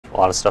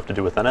lot of stuff to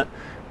do within it.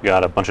 We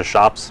got a bunch of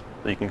shops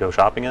that you can go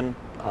shopping in,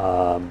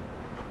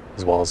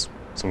 as well as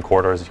some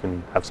corridors you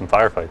can have some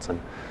firefights in.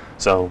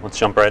 So let's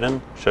jump right in,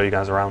 show you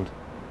guys around.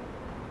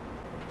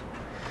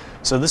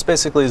 So this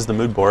basically is the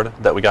mood board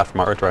that we got from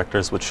our art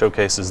directors, which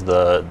showcases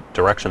the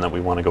direction that we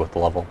want to go with the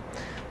level.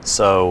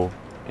 So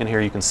in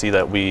here you can see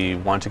that we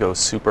want to go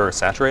super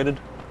saturated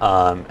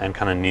and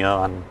kind of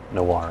neon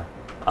noir.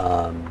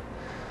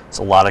 It's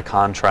a lot of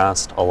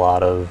contrast, a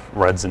lot of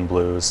reds and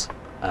blues,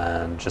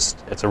 and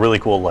just it's a really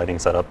cool lighting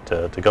setup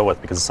to go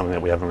with because it's something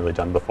that we haven't really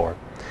done before.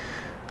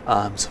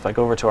 So if I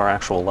go over to our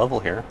actual level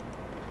here,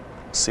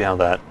 see how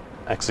that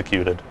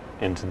executed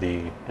into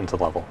the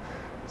level.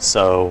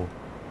 So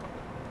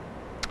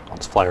I'll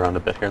just fly around a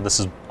bit here. This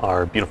is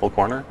our beautiful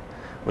corner,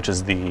 which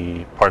is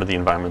the part of the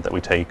environment that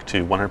we take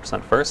to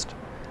 100% first,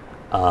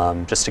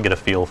 just to get a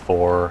feel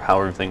for how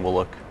everything will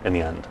look in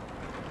the end.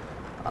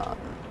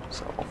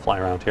 So I'll fly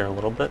around here a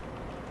little bit.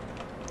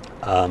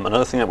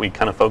 Another thing that we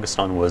kind of focused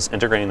on was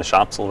integrating the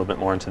shops a little bit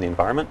more into the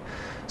environment.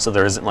 So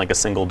there isn't like a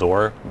single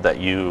door that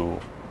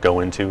you go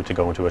into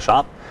a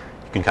shop.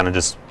 You can kind of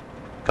just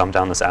come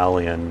down this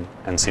alley and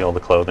see all the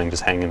clothing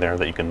just hanging there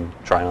that you can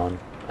try on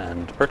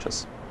and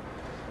purchase.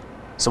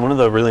 So one of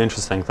the really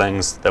interesting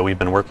things that we've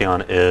been working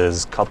on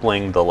is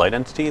coupling the light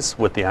entities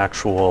with the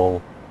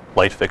actual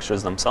light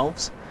fixtures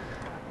themselves.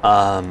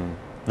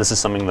 This is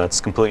something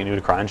that's completely new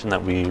to CryEngine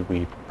that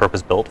we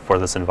purpose-built for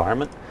this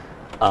environment.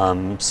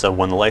 So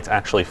when the lights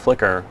actually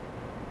flicker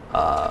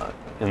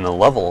in the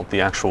level, the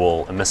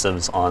actual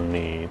emissives on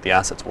the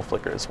assets will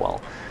flicker as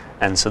well.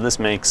 And so this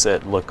makes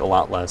it look a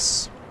lot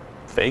less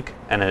fake,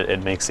 and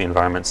it makes the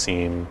environment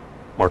seem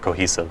more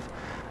cohesive,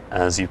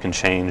 as you can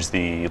change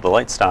the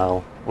light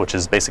style, which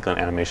is basically an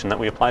animation that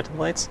we apply to the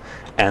lights,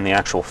 and the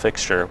actual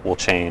fixture will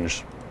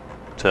change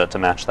to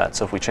match that.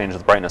 So if we change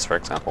the brightness, for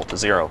example, to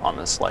 0 on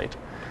this light,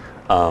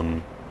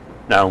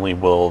 not only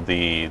will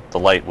the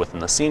light within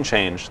the scene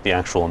change, the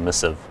actual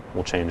emissive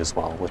will change as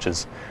well, which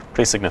is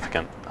pretty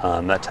significant.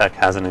 That tech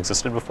hasn't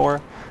existed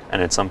before,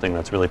 and it's something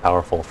that's really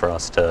powerful for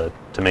us to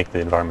make the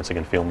environments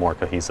again feel more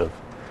cohesive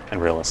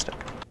and realistic.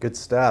 Good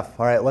stuff.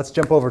 All right, let's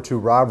jump over to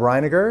Rob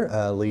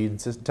Reiniger, lead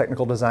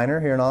technical designer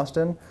here in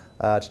Austin,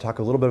 to talk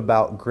a little bit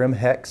about Grim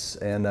Hex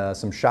and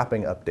some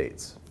shopping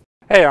updates.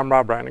 Hey, I'm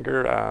Rob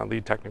Reiniger,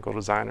 lead technical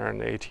designer in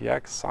the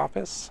ATX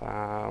office.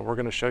 We're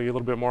going to show you a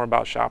little bit more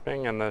about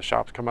shopping and the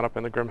shops coming up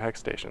in the Grim Hex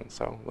station,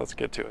 so let's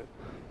get to it.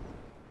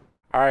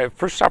 All right,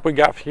 first shop we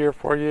got here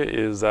for you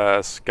is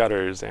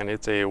Scudder's, and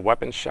it's a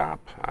weapons shop.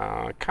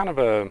 Kind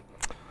of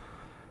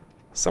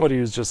somebody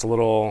who's just a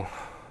little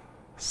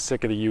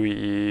sick of the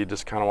UEE,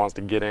 just kind of wants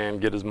to get in,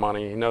 get his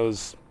money. He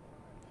knows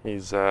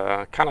he's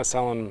kind of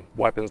selling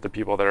weapons to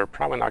people that are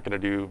probably not going to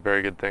do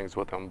very good things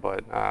with them,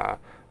 but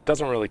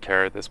doesn't really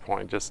care at this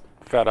point, just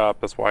fed up.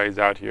 That's why he's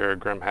out here at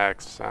Grim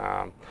Hex.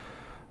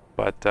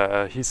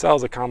 But he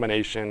sells a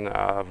combination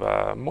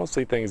of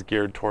mostly things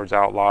geared towards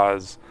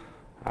outlaws.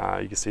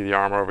 You can see the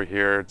armor over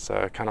here. It's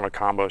kind of a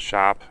combo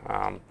shop.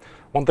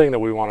 One thing that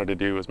we wanted to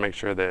do was make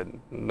sure that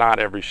not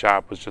every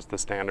shop was just the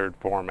standard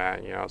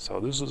format, you know. So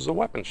this is a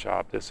weapon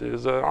shop, this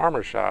is an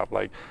armor shop.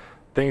 Like,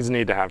 things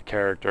need to have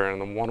character, and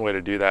the one way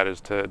to do that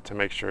is to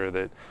make sure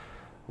that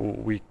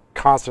we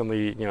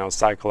constantly, you know,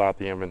 cycle out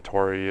the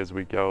inventory as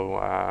we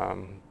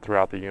go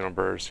throughout the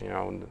universe, you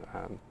know.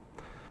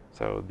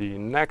 So the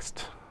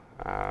next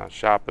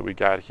shop that we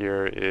got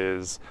here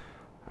is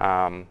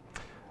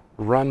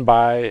run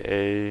by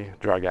a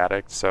drug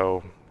addict.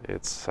 So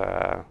it's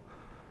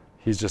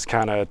he's just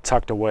kind of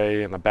tucked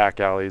away in the back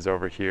alleys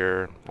over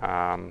here.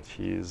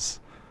 He's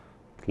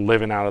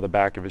living out of the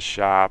back of his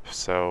shop,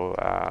 so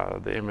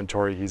the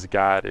inventory he's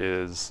got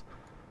is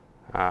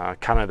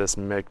kind of this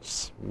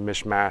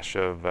mishmash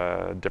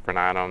of different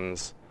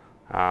items.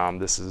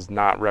 This is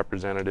not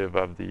representative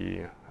of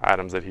the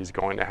items that he's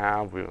going to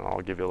have.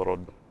 I'll give you a little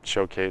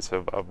showcase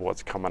of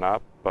what's coming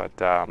up, but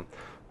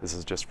this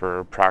is just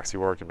for proxy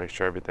work to make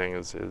sure everything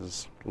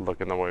is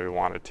looking the way we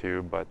want it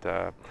to. But you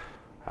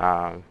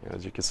know,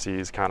 as you can see,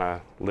 he's kind of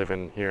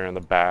living here in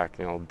the back,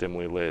 you know,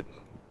 dimly lit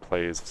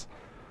place.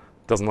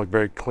 Doesn't look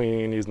very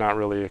clean. He's not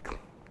really a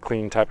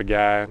clean type of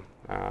guy.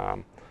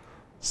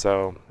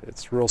 So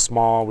it's real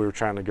small. We were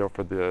trying to go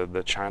for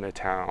the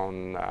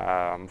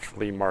Chinatown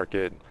flea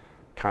market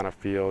kind of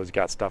feel. He's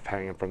got stuff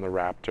hanging from the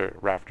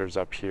rafters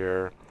up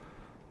here.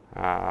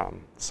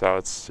 So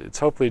it's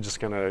hopefully just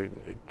going to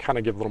kind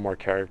of give a little more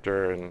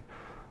character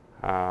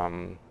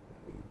and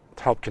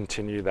help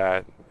continue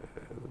that,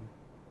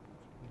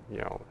 you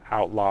know,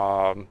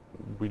 outlaw.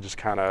 We just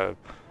kind of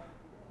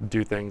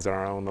do things in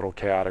our own little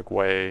chaotic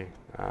way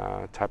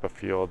type of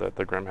feel that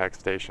the Grim Hex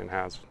station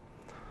has.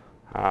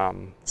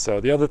 So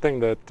the other thing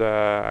that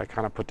I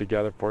kind of put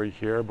together for you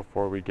here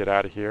before we get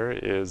out of here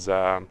is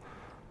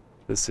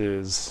this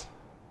is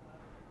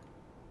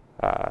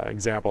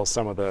example of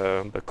some of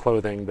the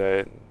clothing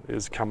that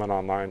is coming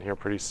online here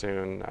pretty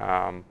soon.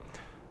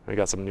 We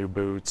got some new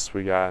boots,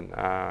 we got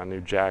a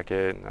new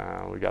jacket,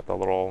 we got the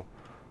little,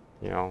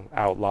 you know,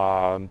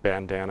 outlaw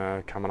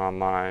bandana coming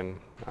online.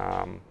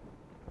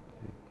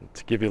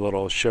 to give you a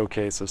little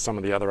showcase of some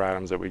of the other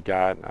items that we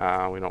got.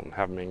 We don't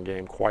have them in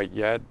game quite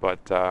yet, but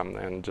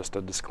and just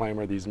a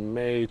disclaimer, these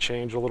may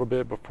change a little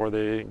bit before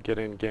they get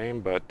in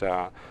game, but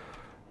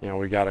you know,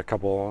 we got a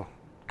couple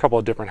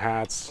of different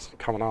hats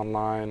coming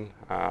online.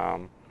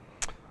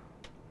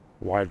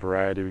 Wide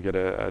variety. We get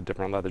a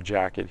different leather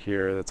jacket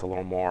here that's a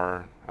little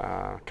more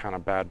kind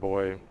of bad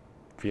boy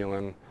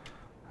feeling.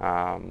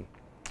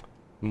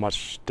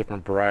 Much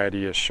different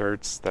variety of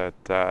shirts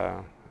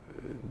that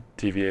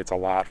deviates a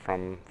lot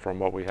from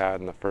what we had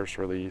in the first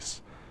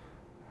release.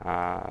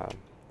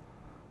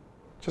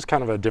 Just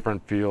kind of a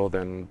different feel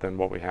than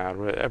what we had.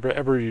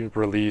 Every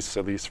release,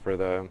 at least for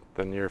the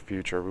near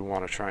future, we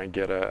want to try and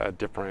get a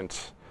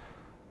different,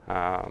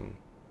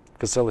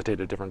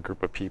 facilitate a different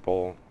group of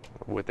people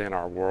within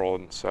our world,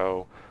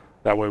 so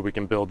that way we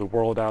can build the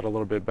world out a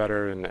little bit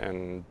better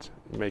and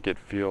make it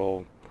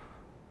feel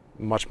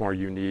much more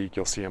unique.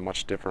 You'll see a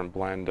much different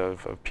blend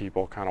of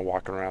people kind of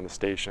walking around the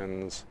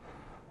stations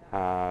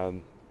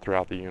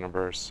throughout the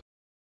universe.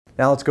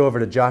 Now let's go over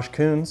to Josh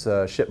Coons,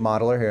 ship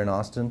modeler here in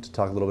Austin, to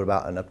talk a little bit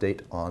about an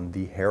update on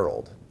the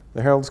Herald.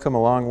 The Herald's come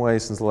a long way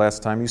since the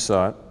last time you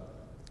saw it.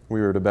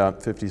 We were at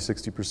about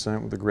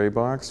 50–60% with the gray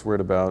box. We're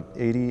at about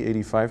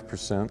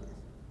 80–85%.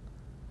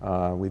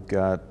 We've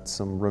got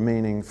some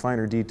remaining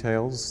finer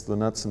details, the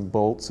nuts and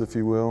bolts, if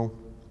you will,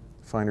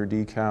 finer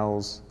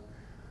decals,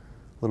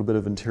 a little bit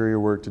of interior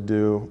work to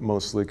do,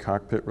 mostly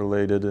cockpit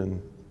related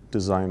and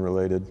design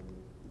related.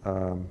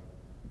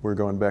 We're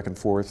going back and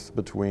forth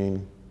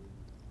between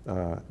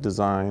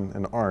design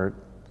and art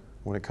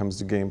when it comes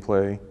to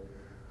gameplay.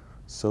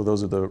 So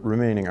those are the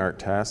remaining art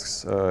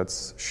tasks.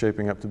 It's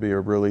shaping up to be a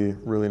really,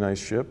 really nice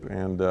ship,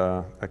 and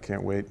I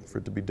can't wait for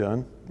it to be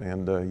done,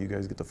 and you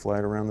guys get to fly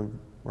it around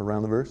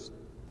the verse.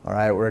 All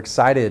right, we're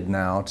excited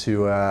now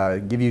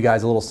to give you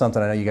guys a little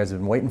something I know you guys have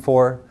been waiting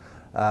for.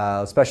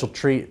 A special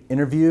treat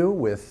interview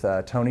with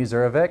Tony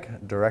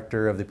Zurovec,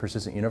 director of the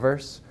Persistent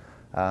Universe.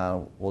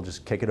 We'll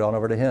just kick it on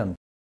over to him.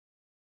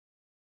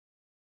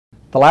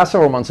 The last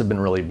several months have been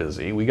really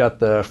busy. We got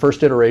the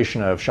first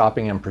iteration of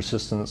Shopping and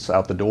Persistence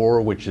out the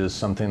door, which is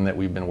something that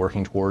we've been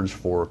working towards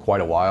for quite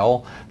a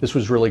while. This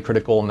was really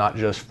critical not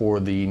just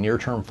for the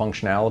near-term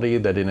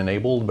functionality that it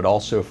enabled, but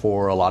also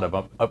for a lot of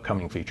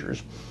upcoming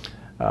features.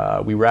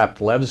 We wrapped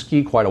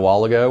Levski quite a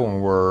while ago and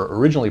were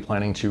originally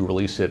planning to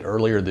release it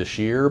earlier this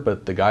year,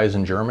 but the guys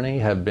in Germany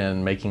have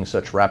been making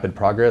such rapid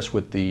progress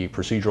with the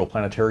procedural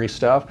planetary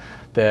stuff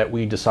that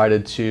we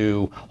decided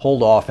to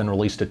hold off and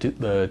release the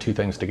two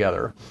things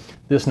together.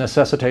 This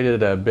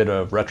necessitated a bit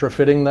of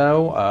retrofitting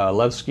though.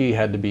 Levski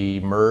had to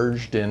be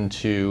merged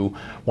into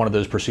one of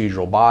those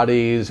procedural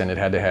bodies, and it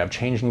had to have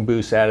changing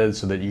boosts added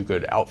so that you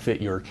could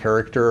outfit your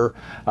character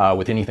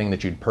with anything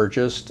that you'd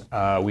purchased.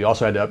 We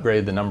also had to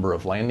upgrade the number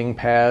of landing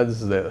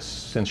pads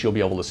since you'll be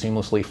able to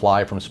seamlessly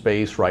fly from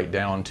space right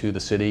down to the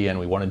city, and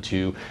we wanted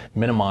to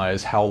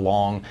minimize how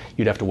long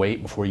you'd have to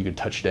wait before you could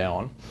touch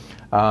down.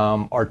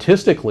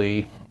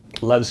 Artistically,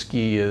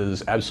 Levski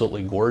is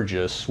absolutely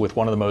gorgeous, with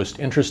one of the most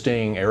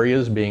interesting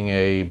areas being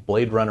a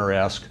Blade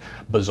Runner-esque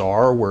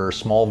bazaar where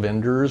small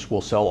vendors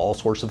will sell all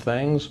sorts of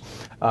things.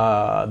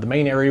 The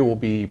main area will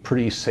be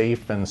pretty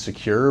safe and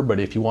secure, but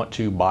if you want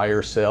to buy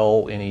or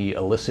sell any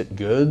illicit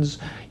goods,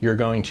 you're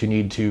going to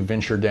need to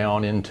venture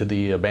down into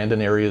the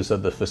abandoned areas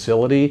of the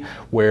facility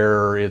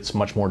where it's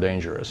much more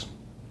dangerous.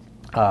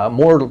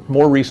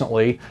 More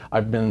recently,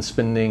 I've been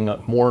spending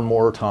more and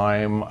more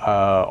time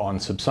on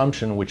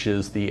Subsumption, which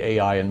is the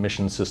AI and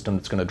mission system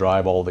that's going to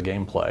drive all the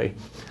gameplay.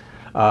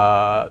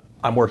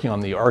 I'm working on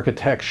the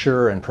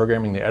architecture and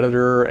programming the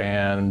editor,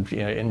 and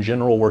in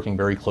general working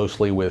very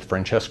closely with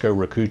Francesco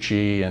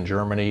Riccucci in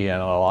Germany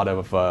and a lot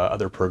of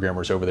other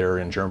programmers over there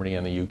in Germany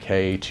and the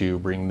UK to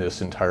bring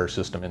this entire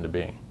system into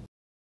being.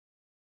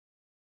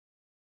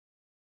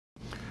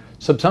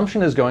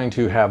 Subsumption is going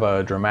to have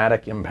a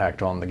dramatic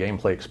impact on the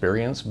gameplay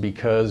experience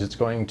because it's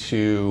going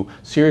to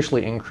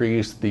seriously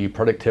increase the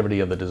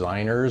productivity of the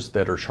designers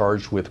that are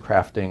charged with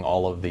crafting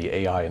all of the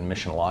AI and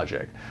mission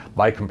logic.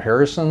 By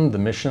comparison, the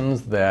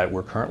missions that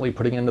we're currently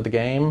putting into the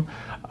game,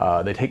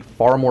 they take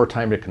far more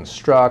time to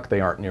construct,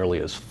 they aren't nearly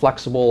as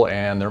flexible,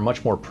 and they're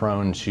much more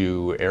prone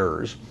to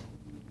errors.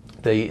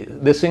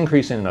 This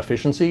increase in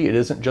efficiency, it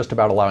isn't just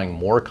about allowing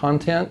more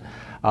content,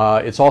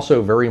 it's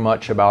also very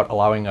much about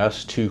allowing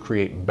us to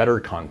create better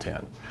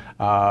content.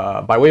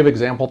 By way of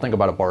example, think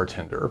about a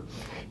bartender.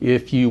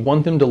 If you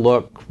want them to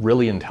look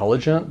really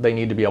intelligent, they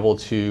need to be able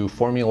to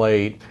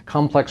formulate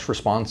complex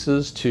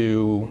responses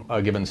to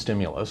a given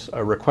stimulus.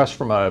 A request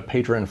from a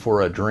patron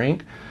for a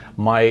drink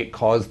might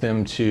cause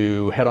them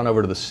to head on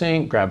over to the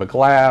sink, grab a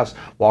glass,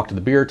 walk to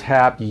the beer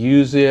tap,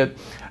 use it,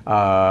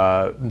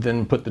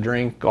 then put the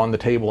drink on the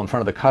table in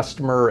front of the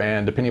customer,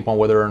 and depending upon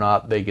whether or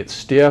not they get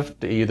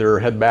stiffed, either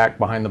head back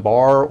behind the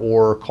bar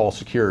or call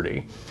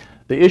security.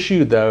 The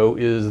issue though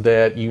is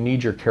that you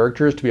need your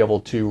characters to be able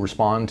to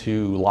respond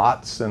to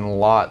lots and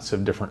lots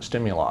of different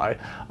stimuli.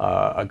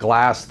 A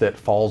glass that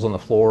falls on the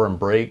floor and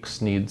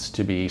breaks needs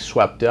to be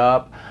swept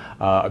up.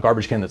 A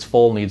garbage can that's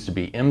full needs to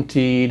be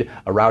emptied.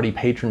 A rowdy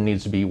patron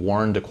needs to be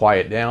warned to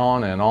quiet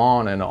down, and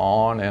on and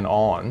on and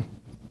on.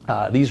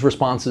 These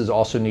responses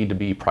also need to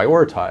be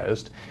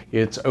prioritized.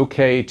 It's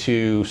okay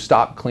to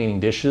stop cleaning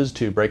dishes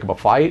to break up a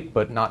fight,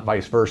 but not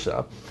vice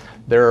versa.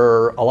 There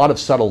are a lot of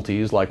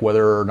subtleties, like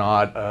whether or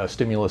not a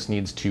stimulus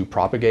needs to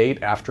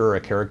propagate after a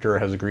character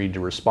has agreed to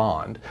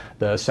respond.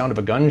 The sound of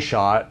a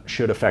gunshot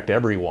should affect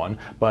everyone,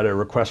 but a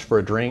request for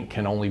a drink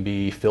can only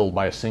be filled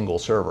by a single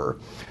server.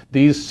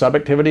 These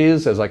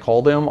sub-activities, as I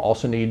call them,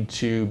 also need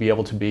to be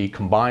able to be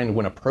combined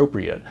when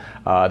appropriate.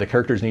 The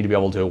characters need to be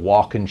able to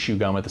walk and chew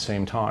gum at the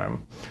same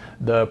time.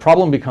 The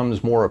problem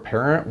becomes more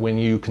apparent when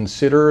you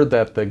consider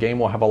that the game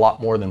will have a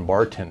lot more than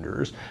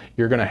bartenders.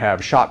 You're going to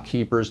have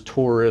shopkeepers,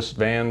 tourists,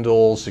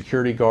 vandals,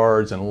 security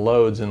guards, and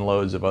loads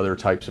of other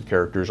types of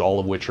characters,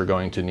 all of which are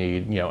going to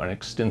need, an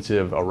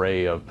extensive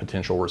array of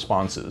potential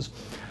responses.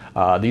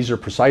 These are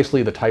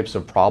precisely the types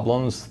of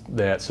problems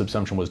that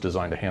Subsumption was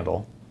designed to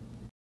handle.